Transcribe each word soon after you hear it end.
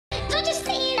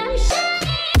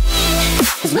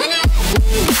Yo,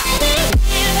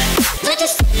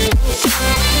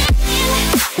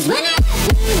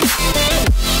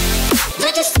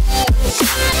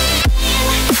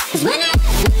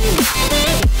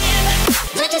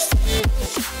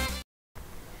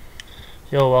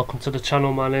 welcome to the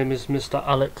channel. My name is Mr.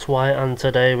 Alex White, and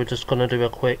today we're just going to do a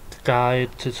quick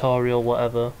guide, tutorial,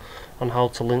 whatever, on how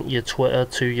to link your Twitter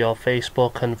to your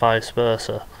Facebook and vice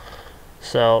versa.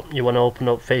 So you want to open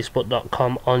up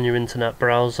facebook.com on your internet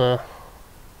browser,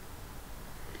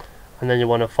 and then you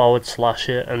want to /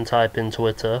 it and type in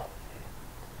Twitter,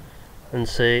 and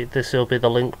see, this will be the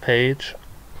link page.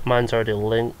 Mine's already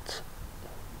linked.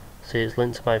 See, it's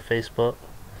linked to my Facebook.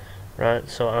 Right,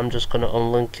 so I'm just going to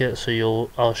unlink it,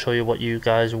 so I'll show you what you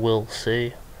guys will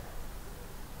see.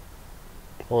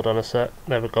 Hold on a sec.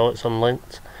 There we go, it's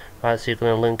unlinked. Right, so you're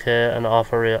going to link here and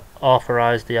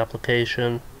authorize the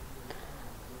application.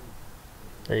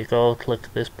 There you go,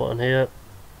 click this button here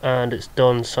and it's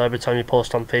done. So every time you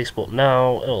post on Facebook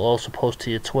now, it'll also post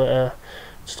to your Twitter.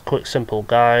 Just a quick simple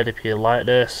guide. If you like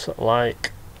this,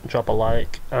 drop a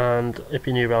like, and if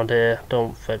you're new around here,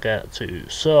 don't forget to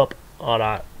sub.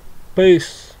 Alright,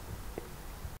 peace.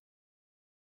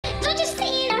 Don't you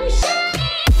see I'm shining?